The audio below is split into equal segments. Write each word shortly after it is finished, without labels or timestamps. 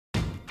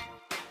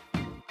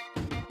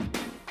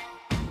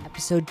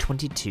episode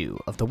 22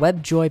 of the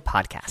WebJoy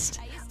podcast.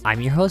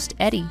 I'm your host,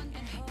 Eddie.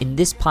 In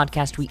this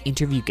podcast, we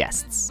interview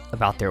guests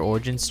about their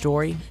origin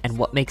story and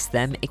what makes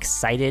them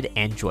excited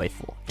and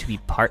joyful to be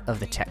part of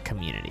the tech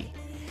community.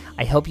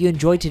 I hope you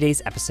enjoyed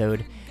today's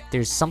episode.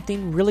 There's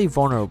something really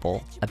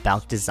vulnerable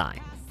about design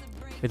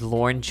with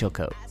Lauren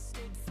Chilcote.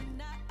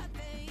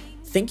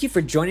 Thank you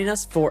for joining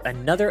us for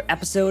another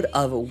episode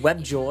of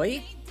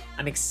WebJoy.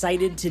 I'm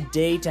excited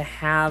today to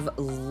have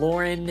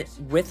Lauren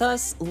with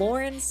us.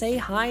 Lauren, say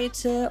hi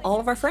to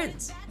all of our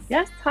friends.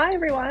 Yes, hi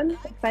everyone.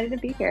 Excited to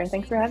be here.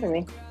 Thanks for having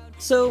me.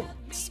 So,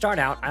 to start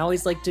out, I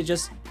always like to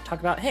just talk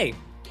about, hey,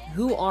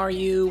 who are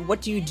you?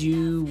 What do you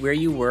do? Where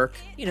you work?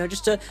 You know,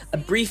 just a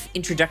brief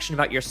introduction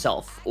about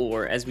yourself,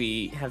 or as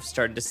we have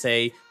started to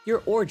say,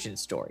 your origin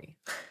story.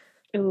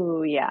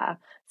 Ooh, yeah.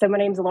 So my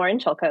name's Lauren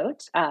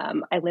Chilcote.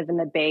 I live in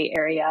the Bay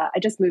Area. I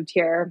just moved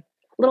here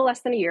a little less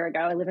than a year ago.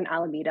 I live in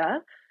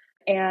Alameda.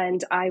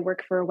 And I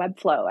work for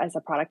Webflow as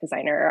a product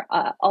designer.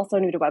 Also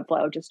new to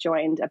Webflow, just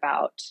joined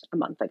about a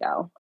month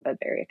ago, but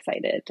very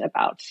excited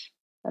about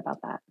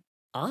that.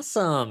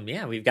 Awesome.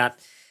 Yeah, we've got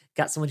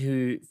someone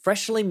who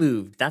freshly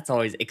moved. That's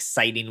always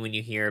exciting when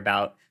you hear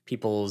about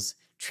people's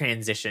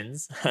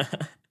transitions.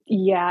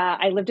 Yeah,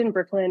 I lived in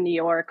Brooklyn, New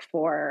York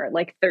for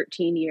like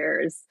 13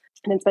 years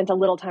and then spent a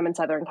little time in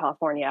Southern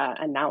California.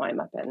 And now I'm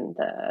up in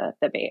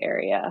the Bay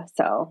Area.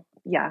 So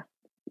yeah.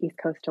 East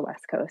Coast to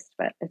West Coast,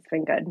 but it's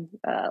been good.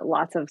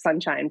 Lots of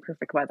sunshine,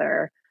 perfect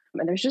weather.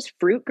 And there's just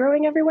fruit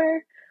growing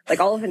everywhere.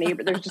 Like all of the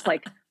neighbors, there's just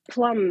like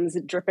plums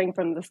dripping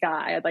from the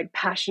sky, like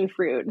passion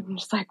fruit. I'm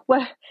just like,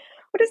 what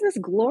is this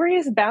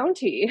glorious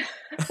bounty?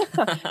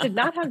 Did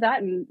not have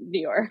that in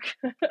New York.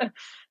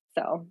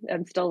 So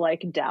I'm still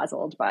like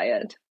dazzled by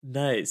it.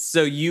 Nice.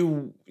 So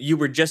you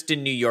were just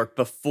in New York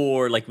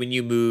before, like when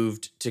you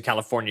moved to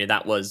California,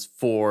 that was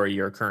for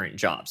your current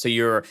job. So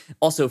you're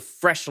also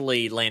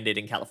freshly landed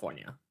in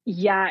California.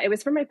 Yeah, it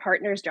was for my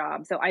partner's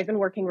job. So I've been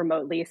working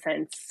remotely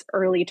since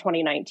early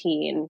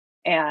 2019.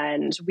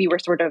 And we were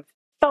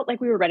felt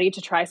like we were ready to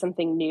try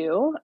something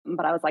new.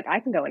 But I was like, I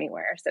can go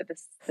anywhere. So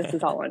this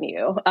is all on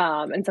you.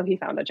 And so he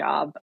found a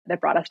job that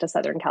brought us to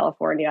Southern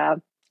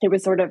California. It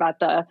was sort of at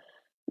the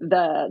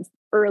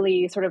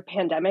early sort of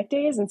pandemic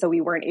days. And so we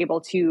weren't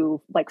able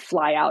to like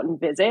fly out and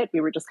visit.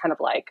 We were just kind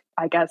of like,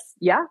 I guess,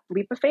 yeah,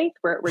 leap of faith.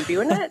 We're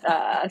doing it.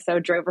 So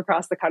drove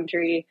across the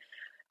country.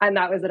 And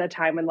that was at a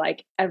time when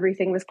like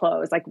everything was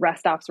closed, like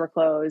rest stops were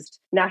closed,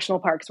 national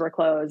parks were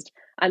closed.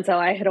 And so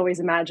I had always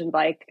imagined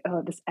like,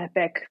 oh, this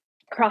epic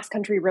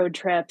cross-country road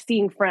trip,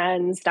 seeing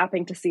friends,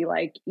 stopping to see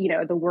like, you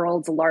know, the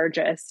world's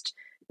largest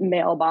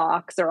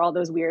mailbox or all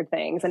those weird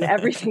things. And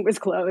everything was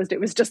closed.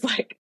 It was just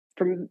like,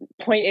 from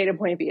point A to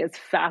point B as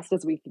fast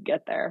as we could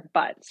get there.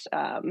 But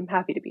I'm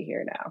happy to be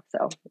here now.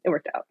 So it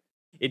worked out.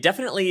 It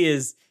definitely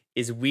is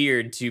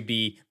weird to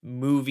be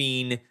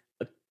moving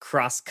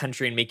across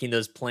country and making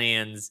those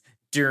plans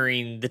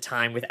during the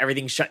time with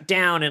everything shut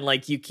down and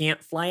like you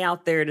can't fly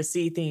out there to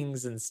see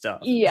things and stuff.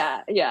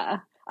 Yeah.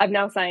 I've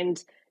now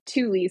signed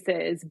 2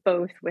 leases,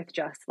 both with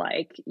just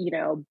like, you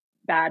know,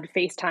 bad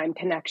FaceTime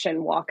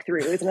connection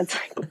walkthroughs. And it's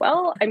like,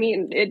 well, I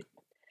mean,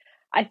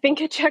 I think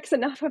it checks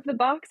enough of the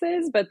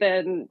boxes, but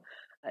then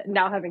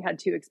now having had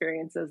 2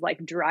 experiences,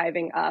 like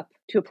driving up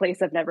to a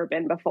place I've never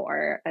been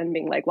before and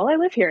being like, well, I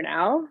live here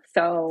now.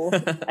 So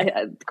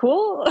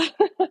cool.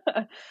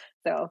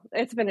 So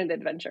it's been an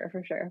adventure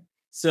for sure.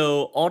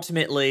 So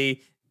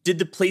ultimately, did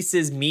the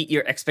places meet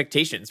your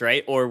expectations,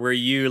 right? Or were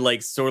you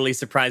like sorely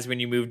surprised when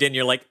you moved in?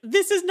 You're like,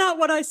 this is not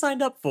what I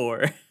signed up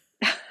for.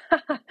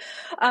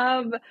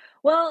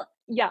 Well,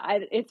 yeah,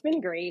 it's been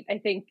great. I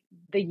think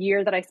the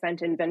year that I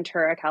spent in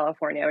Ventura,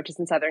 California, which is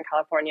in Southern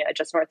California,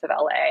 just north of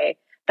LA,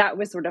 that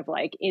was sort of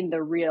like in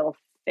the real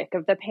thick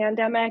of the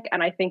pandemic.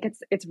 And I think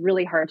it's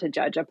really hard to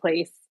judge a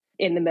place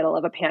in the middle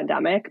of a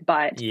pandemic.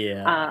 But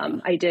yeah,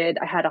 I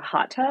had a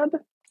hot tub,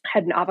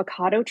 had an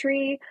avocado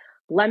tree,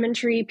 lemon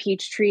tree,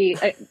 peach tree.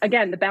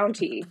 Again, the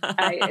bounty,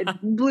 it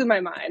blew my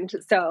mind.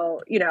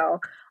 So, you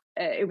know,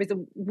 it was a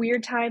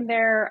weird time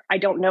there. I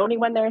don't know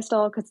anyone there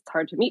still because it's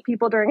hard to meet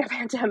people during a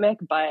pandemic,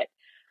 but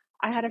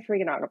I had a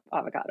freaking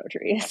avocado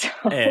tree. So,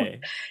 hey,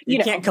 you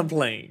can't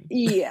complain.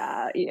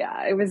 Yeah.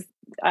 It was,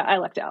 I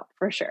lucked out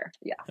for sure.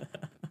 Yeah.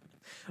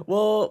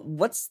 Well,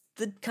 what's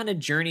the kind of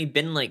journey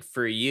been like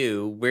for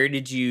you? Where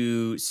did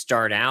you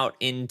start out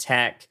in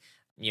tech?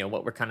 You know,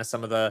 what were kind of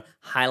some of the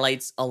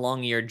highlights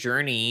along your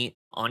journey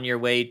on your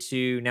way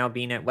to now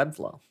being at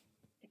Webflow?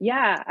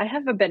 Yeah, I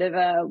have a bit of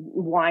a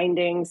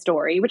winding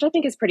story, which I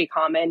think is pretty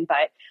common,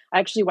 but I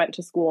actually went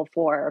to school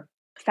for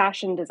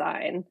fashion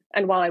design.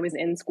 And while I was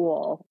in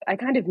school, I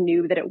kind of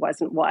knew that it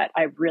wasn't what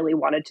I really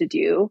wanted to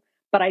do,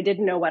 but I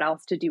didn't know what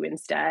else to do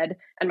instead.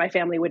 And my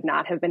family would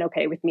not have been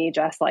okay with me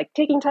just like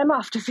taking time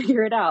off to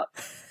figure it out.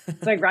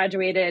 So I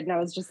graduated and I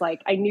was just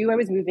like, I knew I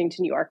was moving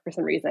to New York for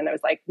some reason. I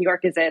was like, New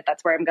York is it,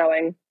 that's where I'm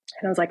going.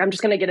 And I was like, I'm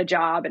just going to get a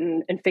job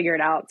and figure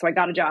it out. So I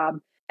got a job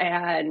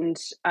and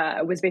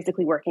was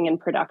basically working in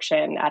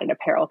production at an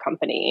apparel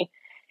company.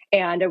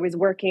 And I was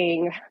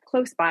working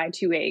close by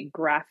to a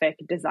graphic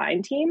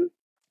design team.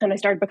 And I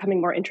started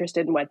becoming more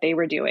interested in what they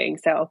were doing.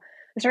 So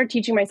I started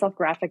teaching myself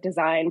graphic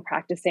design,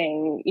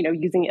 practicing,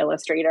 using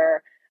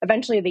Illustrator.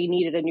 Eventually they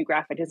needed a new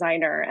graphic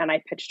designer and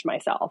I pitched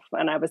myself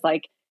and I was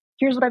like,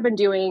 here's what I've been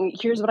doing.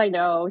 Here's what I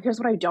know. Here's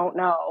what I don't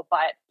know.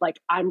 But like,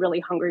 I'm really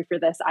hungry for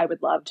this. I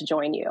would love to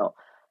join you.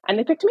 And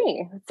they picked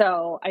me.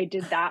 So I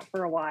did that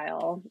for a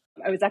while.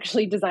 I was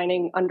actually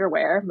designing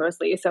underwear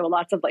mostly. So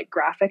lots of like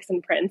graphics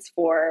and prints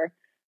for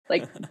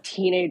like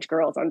teenage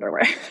girls'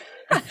 underwear.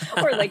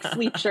 Or like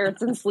sleep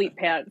shirts and sleep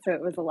pants. So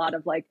it was a lot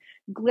of like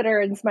glitter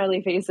and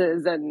smiley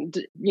faces and,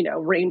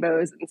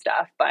 rainbows and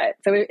stuff. But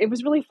so it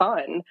was really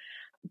fun.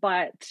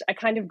 But I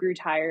kind of grew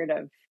tired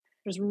of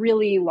just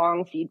really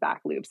long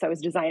feedback loops. I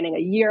was designing a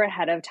year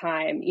ahead of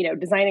time,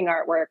 designing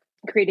artwork,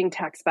 creating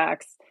tech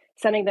specs,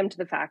 sending them to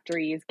the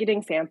factories,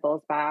 getting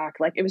samples back.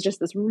 Like it was just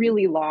this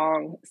really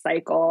long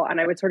cycle. And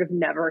I would sort of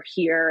never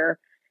hear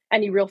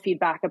any real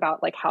feedback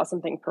about like how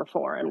something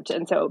performed.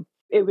 And so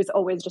it was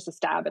always just a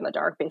stab in the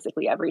dark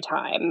basically every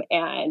time.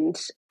 And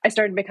I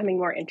started becoming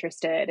more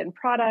interested in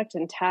product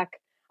and tech.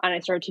 And I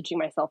started teaching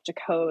myself to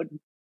code.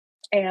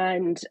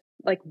 And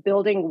like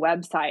building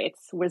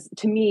websites was,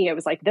 to me, it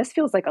was like, this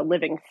feels like a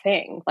living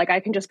thing. Like I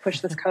can just push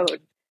this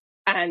code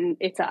and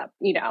it's up,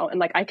 and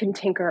like I can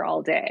tinker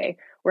all day.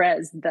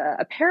 Whereas the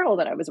apparel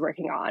that I was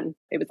working on,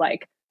 it was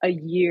like a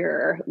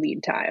year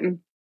lead time.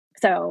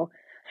 So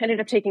I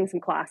ended up taking some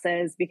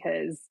classes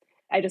because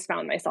I just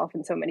found myself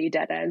in so many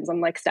dead ends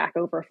on like Stack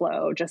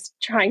Overflow, just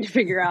trying to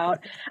figure out.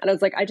 And I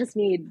was like, I just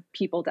need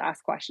people to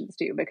ask questions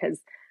to, because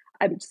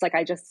I'm just like,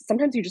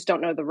 sometimes you just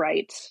don't know the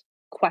right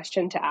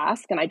question to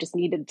ask. And I just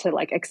needed to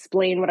like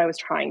explain what I was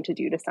trying to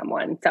do to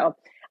someone. So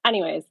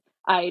anyways,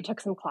 I took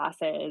some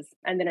classes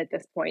and then at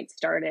this point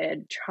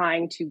started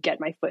trying to get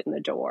my foot in the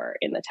door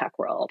in the tech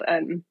world.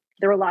 And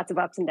there were lots of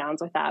ups and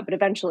downs with that, but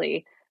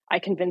eventually I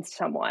convinced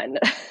someone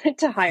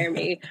to hire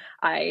me.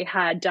 I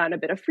had done a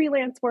bit of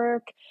freelance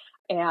work.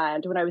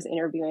 And when I was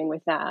interviewing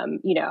with them,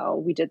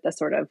 we did the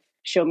sort of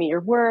show me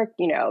your work,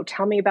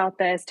 tell me about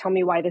this, tell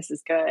me why this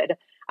is good.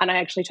 And I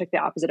actually took the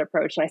opposite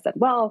approach. And I said,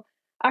 well,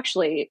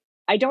 actually,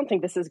 I don't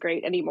think this is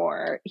great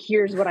anymore.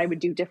 Here's what I would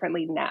do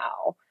differently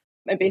now.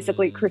 I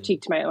basically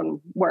critiqued my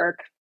own work.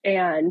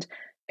 And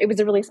it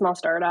was a really small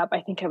startup. I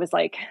think I was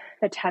like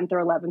the 10th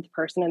or 11th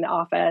person in the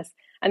office.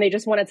 And they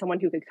just wanted someone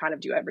who could kind of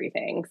do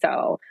everything.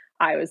 So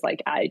I was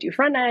like, I do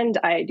front end,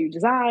 I do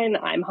design,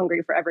 I'm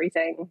hungry for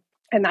everything.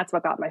 And that's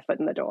what got my foot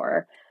in the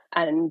door.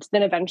 And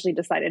then eventually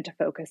decided to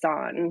focus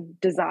on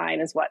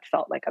design as what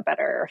felt like a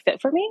better fit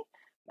for me.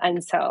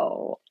 And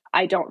so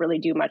I don't really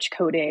do much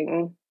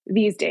coding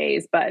these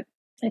days, but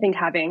I think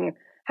having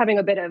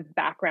a bit of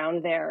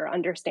background there,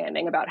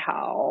 understanding about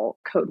how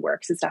code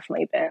works has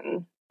definitely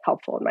been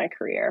helpful in my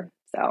career.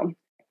 So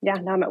yeah,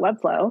 now I'm at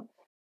Webflow.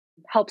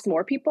 Helps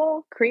more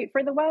people create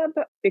for the web,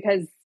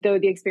 because though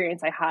the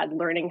experience I had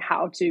learning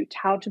how to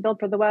build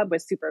for the web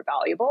was super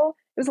valuable,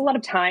 it was a lot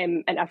of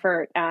time and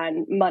effort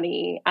and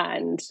money.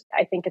 And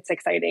I think it's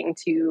exciting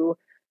to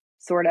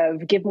sort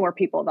of give more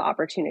people the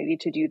opportunity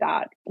to do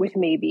that with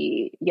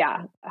maybe,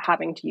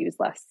 having to use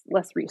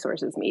less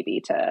resources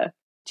maybe to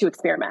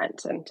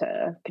experiment and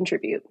to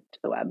contribute to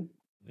the web.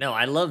 No,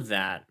 I love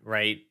that,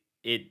 right?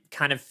 It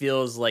kind of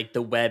feels like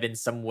the web in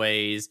some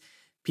ways,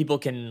 people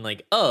can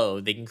like,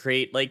 they can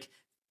create like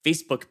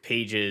Facebook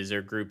pages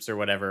or groups or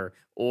whatever,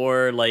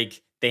 or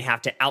like they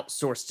have to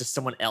outsource to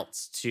someone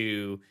else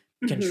to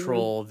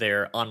control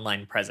their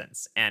online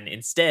presence. And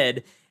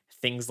instead,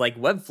 things like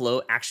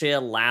Webflow actually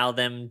allow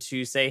them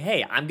to say,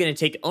 hey, I'm going to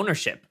take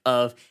ownership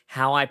of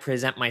how I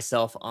present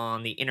myself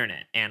on the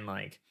internet. And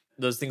like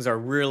those things are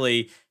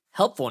really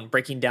helpful in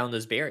breaking down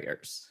those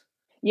barriers.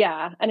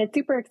 Yeah. And it's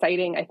super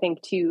exciting, I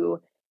think,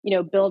 to,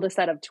 build a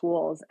set of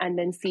tools and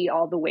then see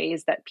all the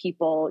ways that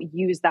people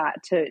use that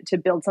to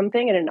build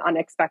something in an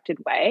unexpected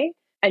way,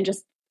 and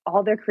just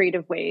all their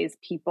creative ways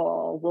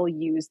people will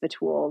use the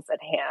tools at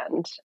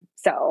hand.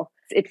 So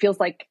it feels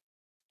like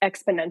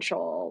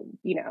exponential,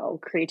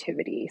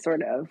 creativity,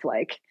 sort of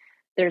like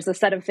there's a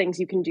set of things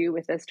you can do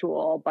with this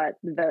tool, but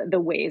the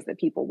ways that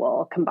people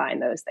will combine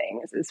those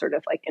things is sort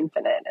of like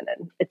infinite,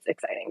 and it's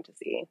exciting to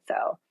see.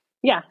 So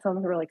yeah, so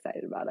I'm really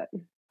excited about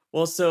it.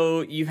 Well,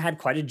 so you've had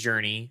quite a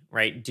journey,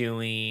 right,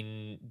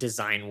 doing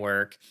design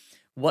work.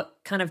 What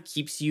kind of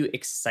keeps you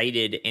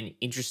excited and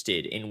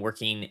interested in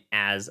working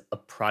as a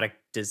product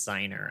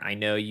designer? I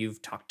know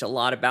you've talked a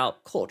lot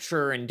about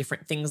culture and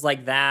different things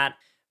like that.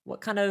 What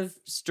kind of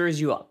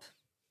stirs you up?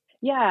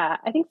 Yeah,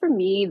 I think for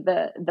me,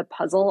 the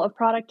puzzle of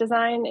product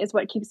design is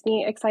what keeps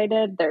me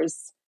excited.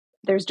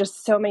 There's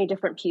just so many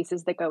different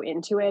pieces that go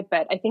into it,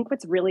 but I think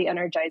what's really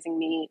energizing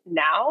me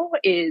now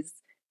is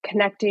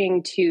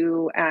connecting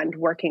to and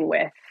working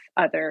with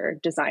other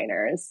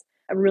designers.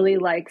 I really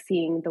like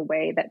seeing the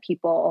way that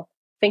people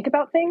think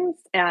about things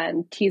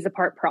and tease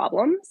apart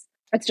problems.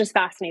 It's just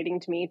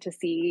fascinating to me to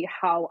see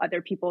how other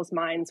people's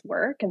minds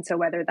work. And so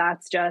whether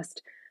that's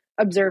just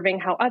observing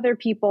how other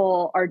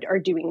people are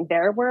doing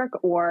their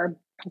work or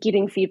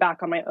getting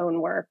feedback on my own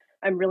work,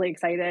 I'm really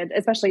excited,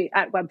 especially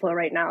at Webflow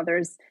right now.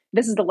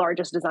 This is the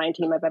largest design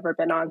team I've ever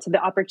been on. So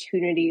the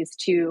opportunities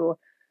to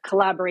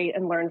collaborate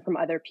and learn from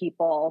other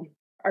people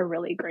are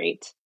really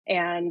great.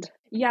 And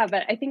yeah,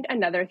 but I think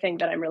another thing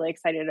that I'm really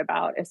excited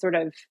about is sort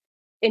of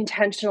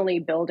intentionally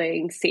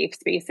building safe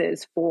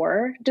spaces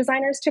for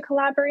designers to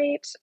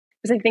collaborate.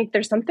 Because I think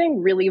there's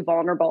something really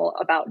vulnerable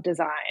about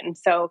design.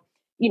 So,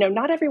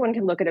 not everyone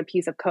can look at a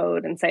piece of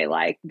code and say,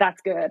 like,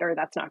 that's good or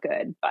that's not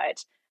good.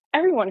 But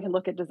everyone can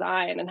look at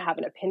design and have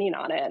an opinion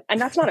on it. And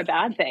that's not a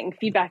bad thing.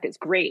 Feedback is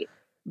great,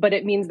 but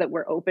it means that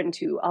we're open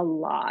to a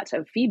lot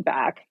of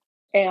feedback.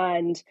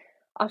 And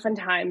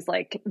oftentimes,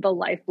 like, the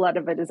lifeblood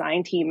of a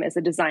design team is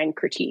a design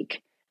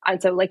critique.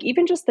 And so, like,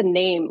 even just the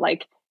name,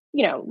 like,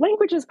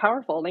 language is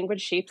powerful.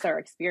 Language shapes our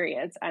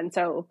experience. And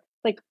so,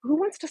 like, who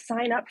wants to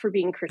sign up for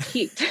being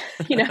critiqued?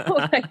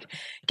 Like,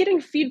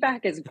 getting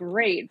feedback is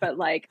great, but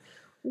like,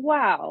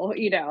 wow,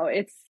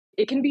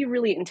 it can be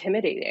really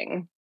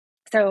intimidating.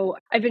 So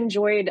I've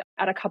enjoyed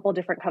at a couple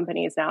different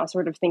companies now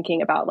sort of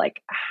thinking about,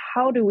 like,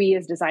 how do we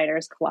as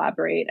designers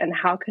collaborate and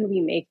how can we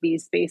make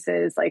these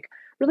spaces like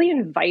really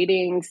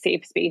inviting,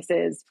 safe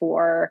spaces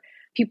for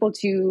people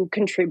to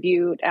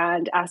contribute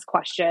and ask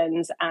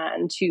questions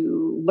and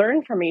to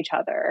learn from each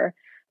other,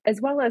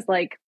 as well as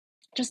like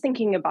just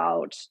thinking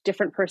about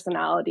different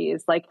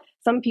personalities. Like,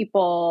 some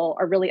people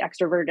are really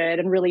extroverted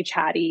and really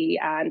chatty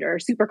and are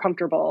super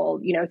comfortable,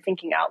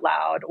 thinking out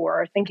loud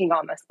or thinking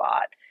on the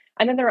spot.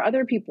 And then there are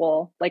other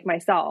people like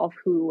myself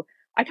who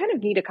I kind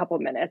of need a couple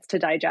minutes to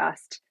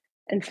digest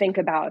and think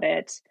about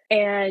it.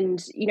 And,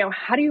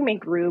 how do you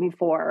make room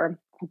for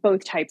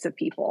both types of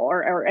people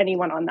or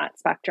anyone on that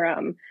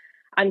spectrum?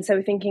 And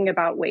so thinking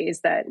about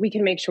ways that we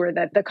can make sure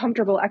that the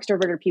comfortable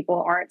extroverted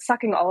people aren't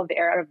sucking all of the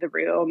air out of the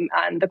room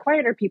and the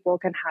quieter people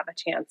can have a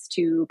chance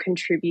to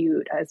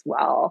contribute as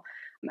well.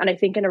 And I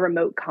think in a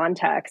remote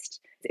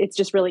context, it's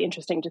just really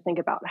interesting to think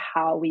about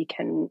how we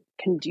can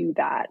do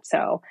that.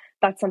 So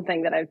that's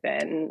something that I've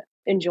been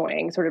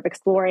enjoying sort of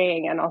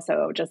exploring and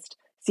also just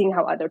seeing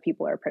how other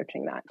people are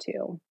approaching that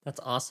too. That's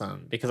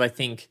awesome, because I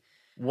think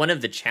one of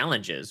the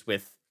challenges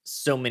with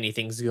so many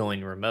things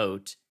going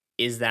remote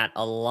is that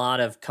a lot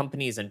of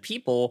companies and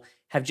people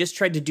have just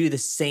tried to do the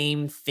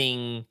same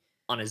thing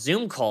on a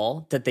Zoom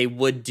call that they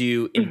would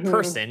do in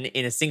person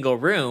in a single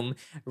room,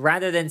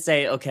 rather than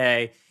say,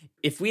 okay,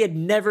 if we had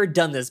never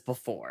done this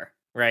before,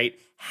 right?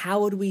 How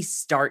would we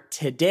start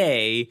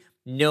today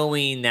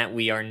knowing that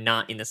we are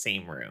not in the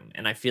same room?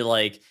 And I feel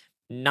like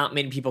not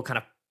many people kind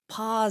of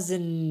pause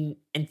and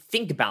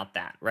think about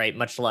that, right?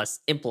 Much less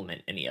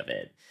implement any of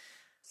it.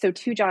 So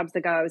 2 jobs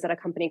ago, I was at a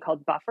company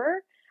called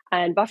Buffer.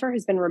 And Buffer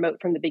has been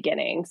remote from the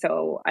beginning.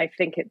 So I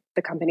think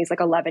the company's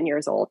like 11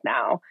 years old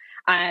now.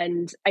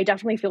 And I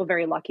definitely feel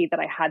very lucky that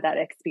I had that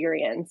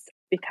experience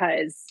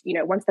because,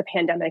 once the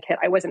pandemic hit,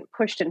 I wasn't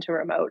pushed into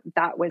remote.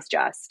 That was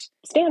just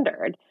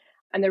standard.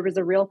 And there was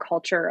a real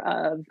culture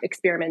of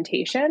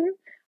experimentation.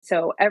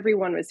 So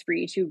everyone was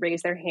free to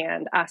raise their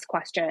hand, ask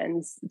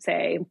questions,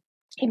 say,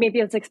 hey, maybe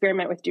let's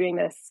experiment with doing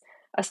this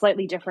a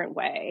slightly different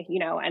way,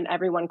 and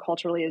everyone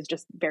culturally is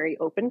just very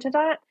open to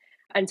that.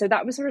 And so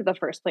that was sort of the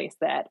first place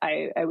that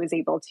I was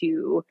able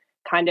to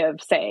kind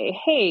of say,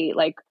 hey,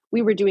 like,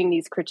 we were doing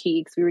these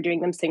critiques, we were doing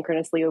them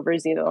synchronously over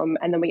Zoom.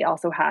 And then we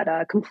also had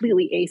a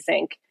completely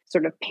async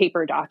sort of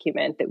paper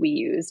document that we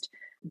used.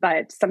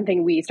 But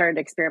something we started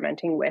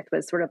experimenting with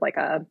was sort of like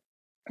a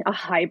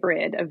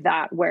hybrid of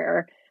that,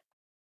 where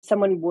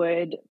someone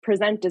would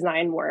present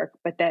design work,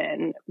 but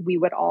then we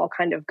would all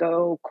kind of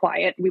go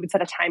quiet. We would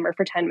set a timer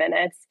for 10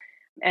 minutes.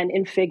 And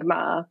in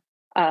Figma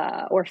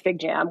or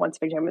FigJam, once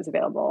FigJam was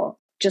available,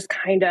 just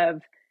kind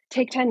of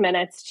take 10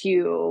 minutes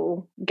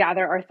to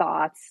gather our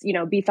thoughts,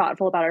 be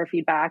thoughtful about our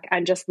feedback,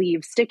 and just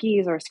leave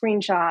stickies or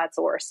screenshots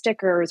or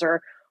stickers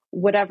or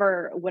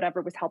whatever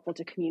was helpful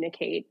to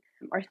communicate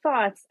our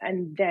thoughts.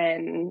 And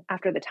then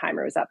after the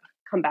timer was up,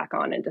 come back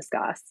on and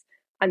discuss.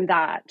 And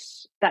that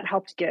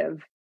helped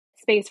give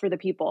space for the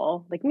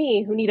people like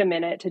me who need a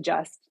minute to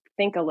just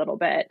think a little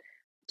bit,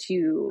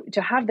 to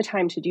have the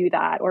time to do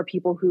that, or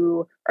people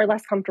who are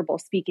less comfortable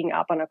speaking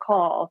up on a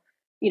call.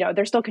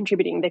 They're still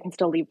contributing, they can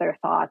still leave their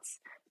thoughts.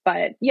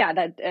 But yeah,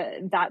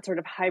 that sort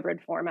of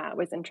hybrid format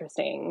was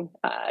interesting,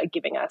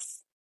 giving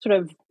us sort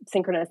of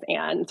synchronous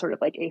and sort of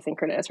like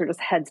asynchronous or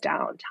just heads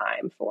down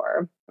time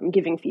for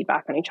giving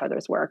feedback on each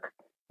other's work,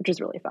 which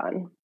is really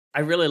fun.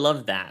 I really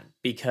love that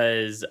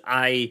because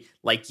I,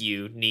 like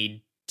you,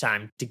 need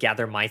time to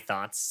gather my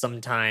thoughts.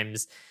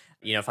 Sometimes,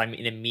 if I'm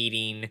in a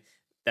meeting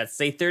that's,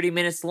 say, 30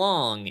 minutes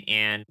long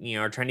and,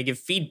 are trying to give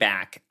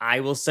feedback,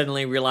 I will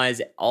suddenly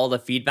realize all the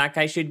feedback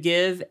I should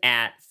give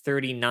at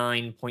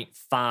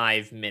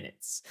 39.5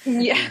 minutes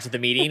into the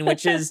meeting,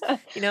 which is,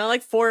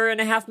 like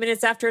 4.5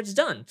 minutes after it's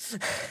done.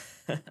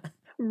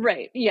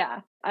 Right.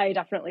 Yeah. I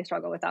definitely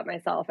struggle with that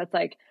myself. It's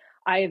like,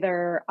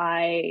 either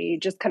I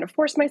just kind of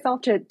force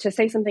myself to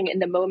say something in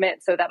the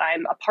moment so that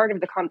I'm a part of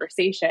the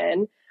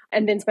conversation,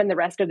 and then spend the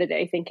rest of the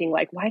day thinking,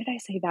 like, why did I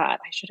say that?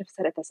 I should have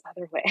said it this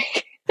other way.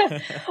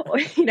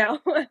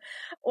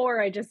 Or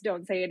I just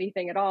don't say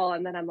anything at all.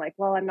 And then I'm like,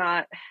 well, I'm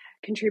not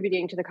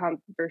contributing to the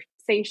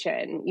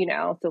conversation,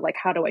 so like,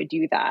 how do I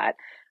do that?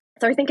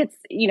 So I think it's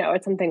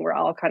something we're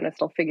all kind of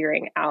still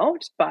figuring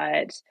out,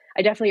 but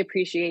I definitely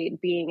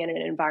appreciate being in an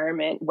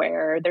environment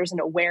where there's an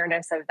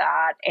awareness of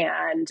that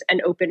and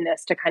an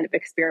openness to kind of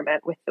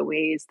experiment with the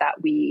ways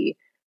that we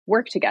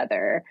work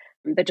together.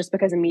 That just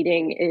because a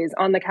meeting is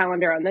on the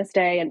calendar on this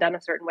day and done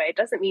a certain way, it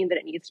doesn't mean that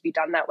it needs to be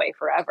done that way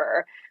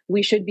forever.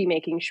 We should be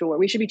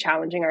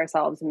challenging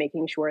ourselves and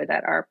making sure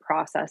that our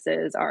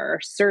processes are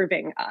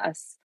serving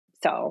us.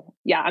 So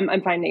yeah,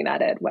 I'm finding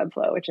that at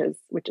Webflow, which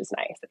is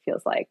nice. It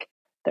feels like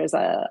there's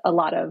a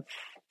lot of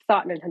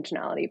thought and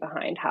intentionality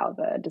behind how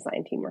the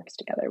design team works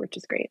together, which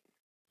is great.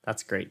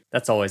 That's great.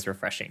 That's always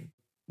refreshing.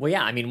 Well,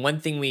 yeah, I mean,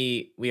 one thing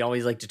we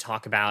always like to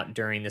talk about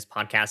during this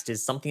podcast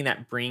is something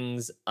that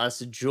brings us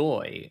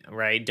joy,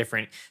 right?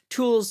 Different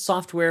tools,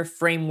 software,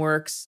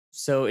 frameworks.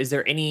 So is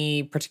there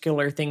any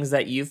particular things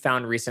that you've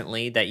found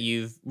recently that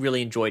you've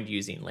really enjoyed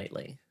using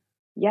lately?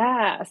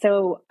 Yeah.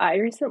 So I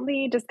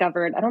recently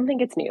discovered, I don't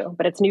think it's new,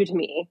 but it's new to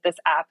me, this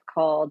app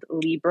called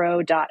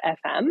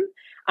Libro.fm,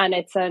 and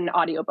it's an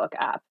audiobook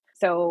app.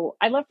 So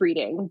I love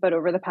reading, but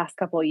over the past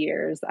couple of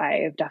years,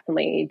 I've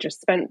definitely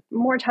just spent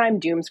more time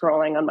doom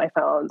scrolling on my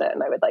phone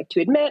than I would like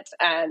to admit.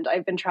 And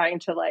I've been trying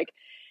to like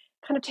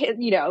kind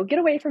of, get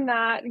away from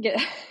that,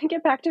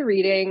 get back to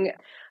reading.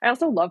 I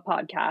also love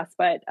podcasts,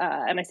 but,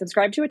 and I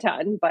subscribe to a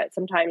ton, but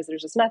sometimes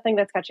there's just nothing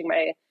that's catching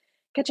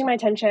my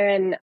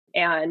attention.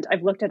 And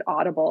I've looked at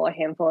Audible a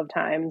handful of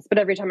times, but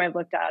every time I've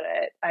looked at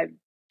it, I've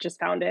just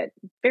found it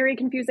very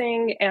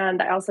confusing.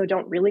 And I also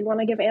don't really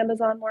want to give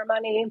Amazon more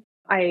money.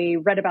 I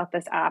read about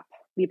this app,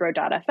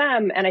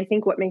 Libro.fm, and I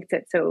think what makes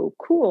it so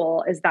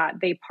cool is that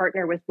they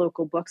partner with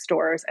local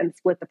bookstores and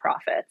split the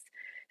profits.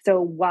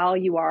 So while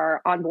you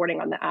are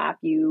onboarding on the app,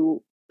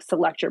 you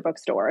select your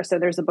bookstore. So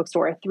there's a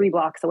bookstore 3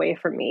 blocks away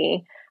from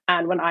me.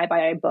 And when I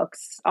buy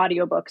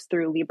audiobooks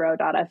through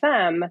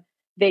Libro.fm,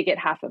 they get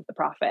half of the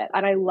profit.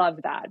 And I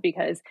love that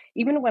because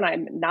even when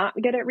I'm not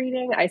good at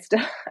reading, I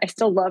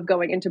still love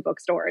going into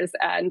bookstores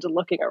and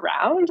looking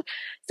around.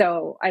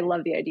 So I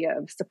love the idea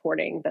of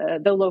supporting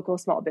the local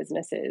small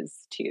businesses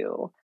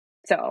too.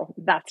 So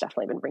that's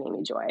definitely been bringing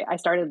me joy. I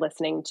started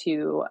listening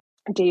to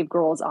Dave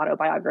Grohl's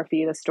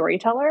autobiography, The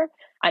Storyteller,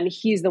 and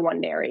he's the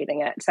one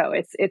narrating it. So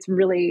it's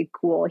really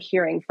cool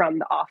hearing from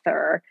the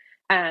author.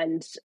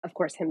 And of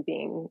course, him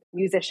being a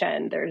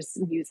musician, there's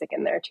music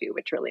in there too,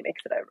 which really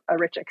makes it a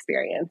rich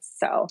experience.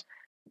 So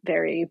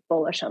very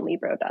bullish on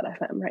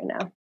Libro.fm right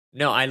now.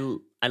 No,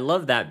 I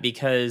love that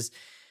because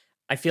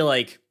I feel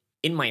like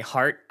in my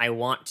heart, I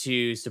want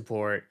to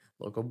support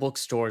local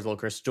bookstores,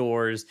 local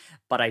stores,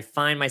 but I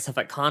find myself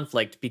at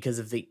conflict because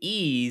of the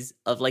ease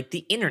of like the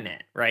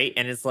internet, right?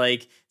 And it's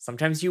like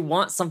sometimes you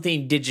want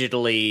something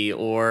digitally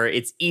or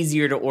it's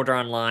easier to order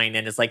online.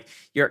 And it's like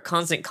you're at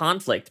constant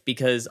conflict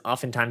because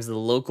oftentimes the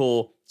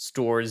local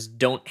stores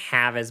don't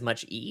have as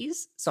much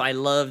ease. So I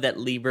love that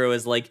Libro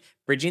is like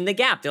bridging the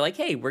gap. They're like,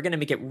 hey, we're going to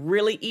make it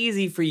really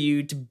easy for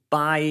you to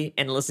buy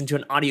and listen to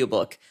an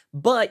audiobook,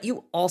 but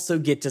you also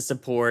get to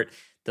support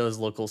those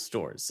local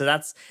stores. So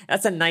that's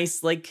a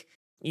nice like,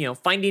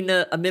 finding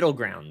a middle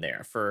ground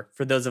there for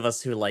those of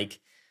us who like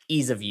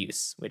ease of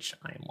use, which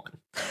I am one.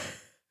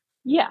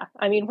 Yeah,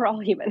 I mean, we're all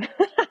human.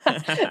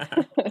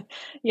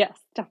 Yes,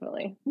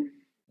 definitely.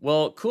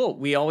 Well, cool.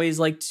 We always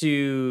like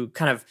to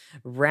kind of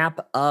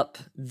wrap up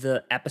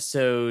the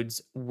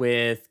episodes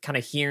with kind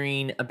of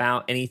hearing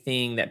about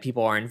anything that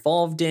people are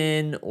involved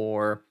in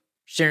or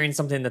sharing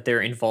something that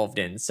they're involved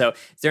in. So,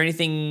 is there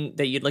anything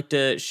that you'd like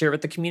to share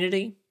with the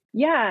community?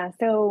 Yeah.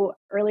 So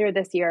earlier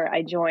this year,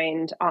 I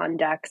joined On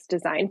Deck's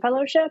Design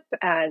Fellowship.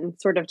 And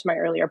sort of to my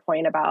earlier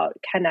point about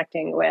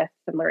connecting with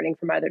and learning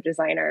from other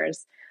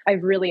designers,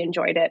 I've really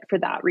enjoyed it for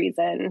that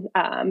reason.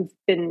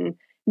 Been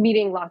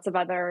meeting lots of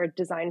other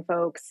design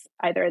folks,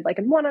 either like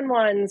in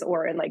one-on-ones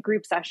or in like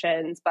group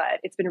sessions, but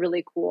it's been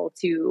really cool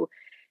to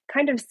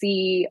kind of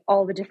see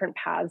all the different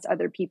paths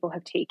other people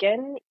have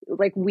taken.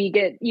 Like we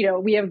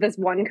have this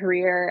one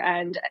career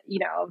and,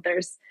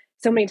 there's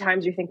so many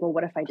times you think, well,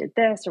 what if I did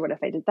this or what if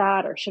I did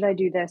that or should I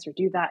do this or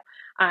do that?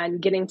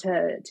 And getting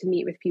to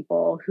meet with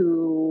people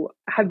who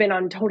have been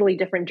on totally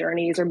different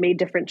journeys or made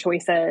different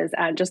choices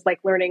and just like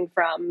learning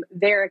from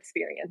their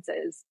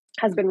experiences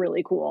has been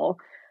really cool.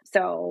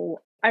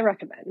 So I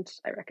recommend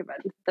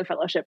the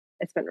fellowship.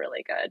 It's been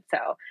really good. So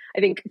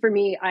I think for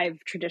me, I've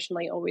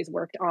traditionally always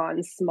worked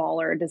on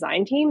smaller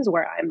design teams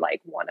where I'm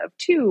like one of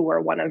 2 or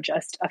one of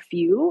just a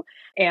few.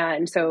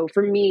 And so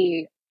for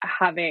me,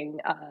 having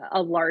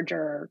a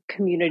larger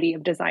community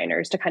of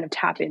designers to kind of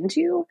tap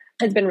into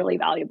has been really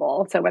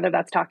valuable. So whether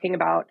that's talking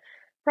about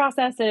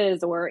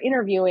processes or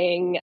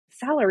interviewing,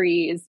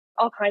 salaries,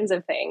 all kinds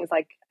of things,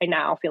 like I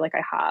now feel like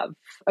I have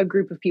a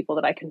group of people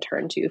that I can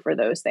turn to for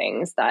those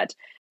things that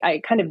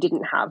I kind of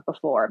didn't have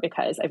before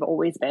because I've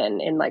always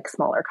been in like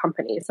smaller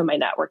companies. So my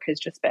network has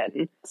just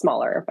been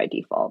smaller by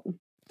default.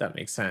 That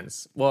makes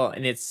sense. Well,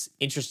 and it's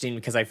interesting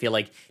because I feel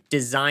like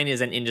design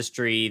is an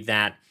industry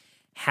that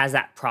has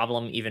that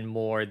problem even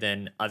more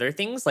than other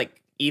things.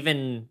 Like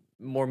even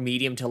more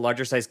medium to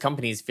larger size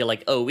companies feel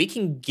like, oh, we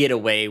can get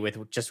away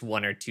with just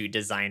one or two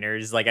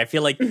designers. Like, I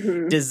feel like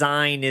Mhm.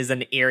 design is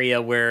an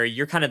area where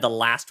you're kind of the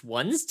last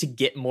ones to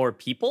get more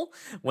people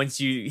once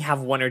you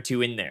have one or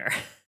two in there.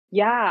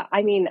 Yeah,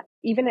 I mean,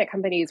 even at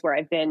companies where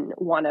I've been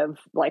one of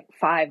like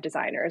 5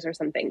 designers or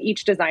something,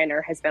 each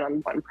designer has been on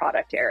one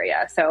product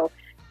area. So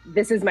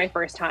this is my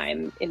first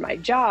time in my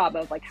job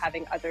of like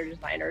having other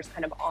designers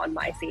kind of on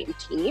my same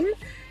team.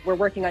 We're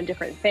working on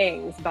different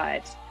things,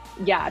 but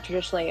yeah,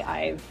 traditionally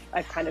I've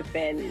kind of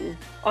been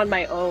on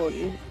my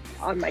own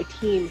on my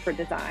team for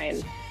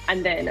design.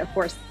 And then of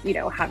course,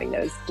 having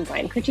those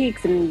design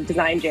critiques and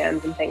design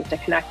jams and things to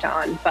connect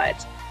on.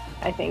 But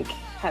I think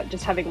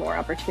just having more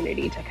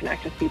opportunity to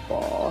connect with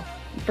people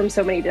from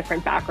so many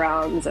different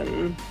backgrounds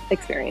and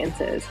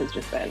experiences has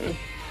just been,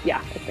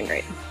 yeah, it's been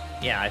great.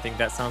 Yeah, I think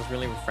that sounds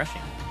really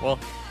refreshing. Well,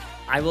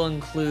 I will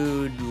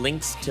include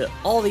links to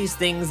all these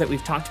things that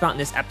we've talked about in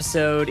this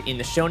episode in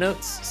the show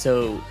notes.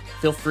 So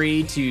feel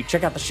free to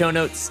check out the show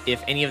notes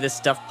if any of this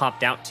stuff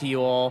popped out to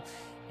you all.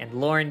 And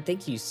Lauren,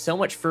 thank you so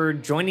much for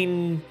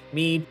joining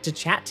me to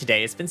chat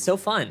today. It's been so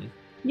fun.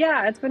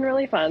 Yeah, it's been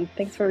really fun.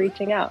 Thanks for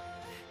reaching out.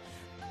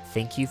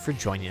 Thank you for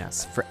joining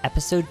us for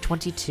episode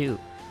 22.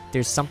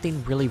 There's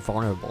something really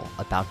vulnerable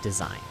about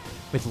design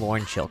with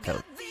Lauren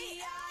Chilcote.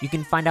 You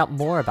can find out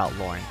more about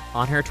Lauren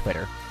on her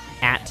Twitter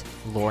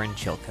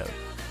 @LaurenChilcote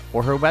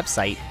or her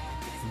website,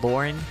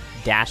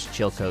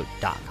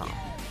 lauren-chilcote.com.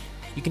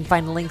 You can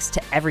find links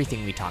to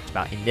everything we talked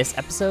about in this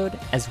episode,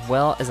 as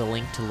well as a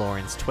link to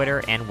Lauren's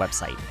Twitter and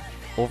website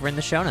over in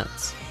the show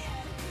notes.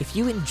 If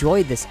you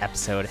enjoyed this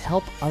episode,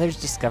 help others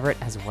discover it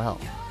as well.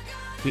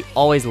 We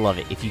always love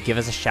it if you give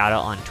us a shout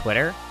out on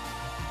Twitter,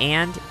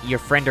 and your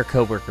friend or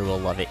coworker will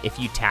love it if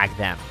you tag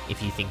them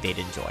if you think they'd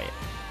enjoy it.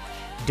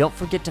 Don't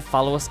forget to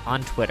follow us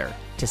on Twitter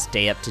to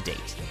stay up to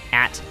date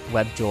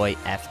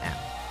 @WebJoyFM.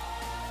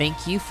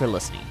 Thank you for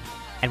listening,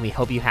 and we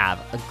hope you have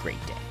a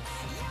great day.